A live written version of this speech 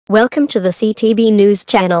Welcome to the CTB News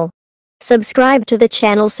channel. Subscribe to the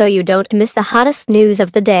channel so you don't miss the hottest news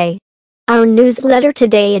of the day. Our newsletter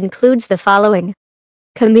today includes the following.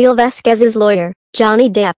 Camille Vasquez's lawyer, Johnny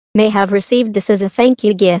Depp, may have received this as a thank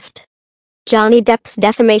you gift. Johnny Depp's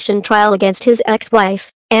defamation trial against his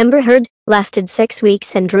ex-wife, Amber Heard, lasted 6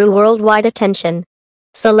 weeks and drew worldwide attention.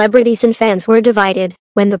 Celebrities and fans were divided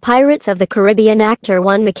when the Pirates of the Caribbean actor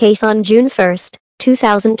won the case on June 1,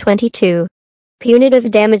 2022. Punitive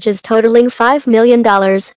damages totaling $5 million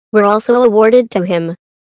were also awarded to him.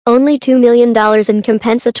 Only $2 million in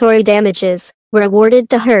compensatory damages were awarded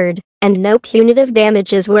to Heard, and no punitive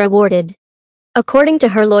damages were awarded. According to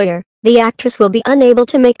her lawyer, the actress will be unable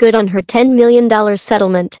to make good on her $10 million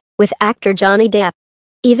settlement with actor Johnny Depp.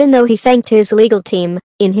 Even though he thanked his legal team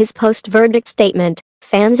in his post-verdict statement,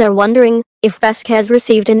 fans are wondering if Vasquez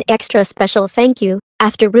received an extra special thank you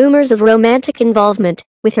after rumors of romantic involvement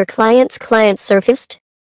with her client's client surfaced.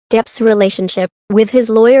 Depp's relationship with his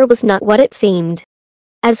lawyer was not what it seemed.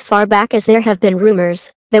 As far back as there have been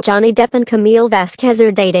rumors that Johnny Depp and Camille Vasquez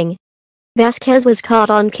are dating. Vasquez was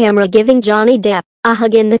caught on camera giving Johnny Depp a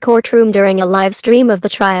hug in the courtroom during a live stream of the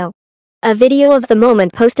trial. A video of the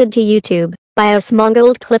moment posted to YouTube by Us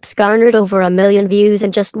Mongold Clips garnered over 1 million views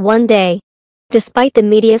in just one day. Despite the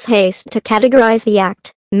media's haste to categorize the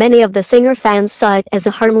act, many of the singer fans saw it as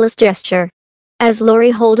a harmless gesture. As Laurie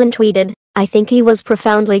Holden tweeted, "I think he was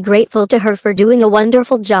profoundly grateful to her for doing a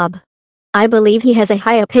wonderful job. I believe he has a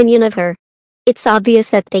high opinion of her. It's obvious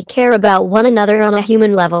that they care about one another on a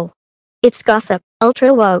human level. It's gossip,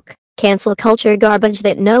 ultra-woke, cancel culture garbage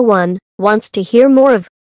that no one wants to hear more of."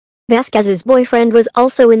 Vasquez's boyfriend was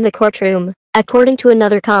also in the courtroom, according to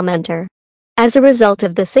another commenter. "As a result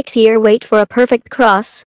of the 6-year wait for a perfect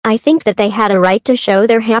cross, I think that they had a right to show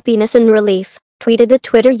their happiness and relief," tweeted the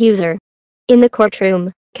Twitter user. In the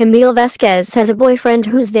courtroom, Camille Vasquez has a boyfriend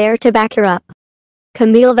who's there to back her up.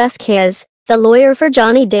 Camille Vasquez, the lawyer for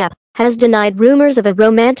Johnny Depp, has denied rumors of a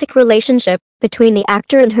romantic relationship between the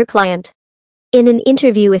actor and her client. In an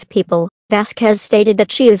interview with People, Vasquez stated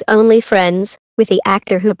that she is only friends with the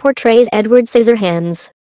actor who portrays Edward Scissorhands.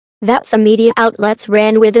 That some media outlets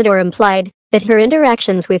ran with it or implied that her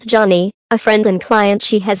interactions with Johnny, a friend and client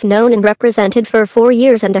she has known and represented for 4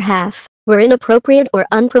 years and a half, were inappropriate or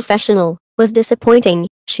unprofessional, was disappointing,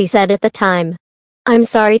 she said at the time. "I'm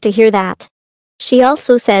sorry to hear that." She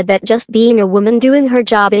also said that just being a woman doing her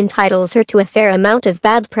job entitles her to a fair amount of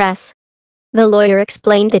bad press. The lawyer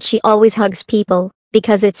explained that she always hugs people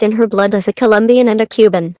because it's in her blood as a Colombian and a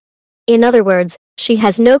Cuban. In other words, she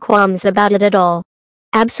has no qualms about it at all.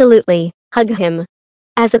 "Absolutely, hug him.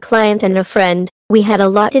 As a client and a friend, we had a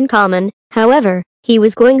lot in common, however, he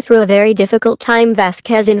was going through a very difficult time,"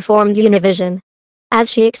 Vasquez informed Univision. As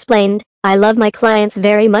she explained, "I love my clients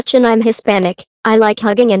very much and I'm Hispanic. I like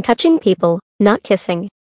hugging and touching people, not kissing."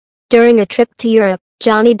 During a trip to Europe,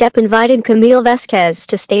 Johnny Depp invited Camille Vasquez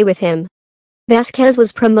to stay with him. Vasquez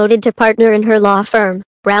was promoted to partner in her law firm,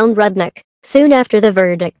 Brown Rudnick, soon after the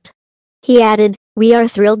verdict. He added, "We are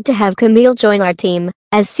thrilled to have Camille join our team,"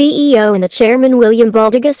 as CEO and the chairman William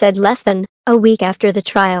Baldiga said less than a week after the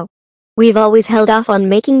trial. "We've always held off on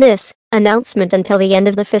making this announcement until the end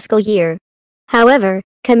of the fiscal year." However,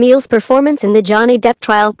 Camille's performance in the Johnny Depp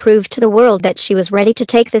trial proved to the world that she was ready to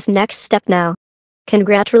take this next step now.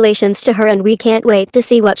 "Congratulations to her and we can't wait to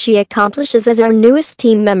see what she accomplishes as our newest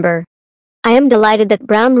team member. I am delighted that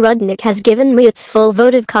Brown Rudnick has given me its full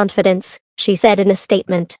vote of confidence," she said in a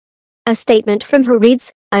statement. A statement from her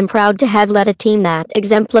reads, "I'm proud to have led a team that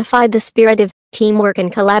exemplified the spirit of teamwork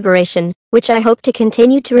and collaboration, which I hope to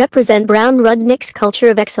continue to represent Brown Rudnick's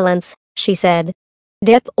culture of excellence," she said.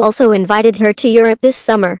 Depp also invited her to Europe this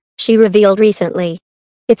summer, she revealed recently.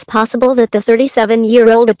 It's possible that the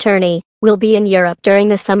 37-year-old attorney will be in Europe during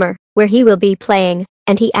the summer, where he will be playing,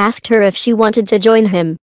 and he asked her if she wanted to join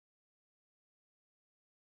him.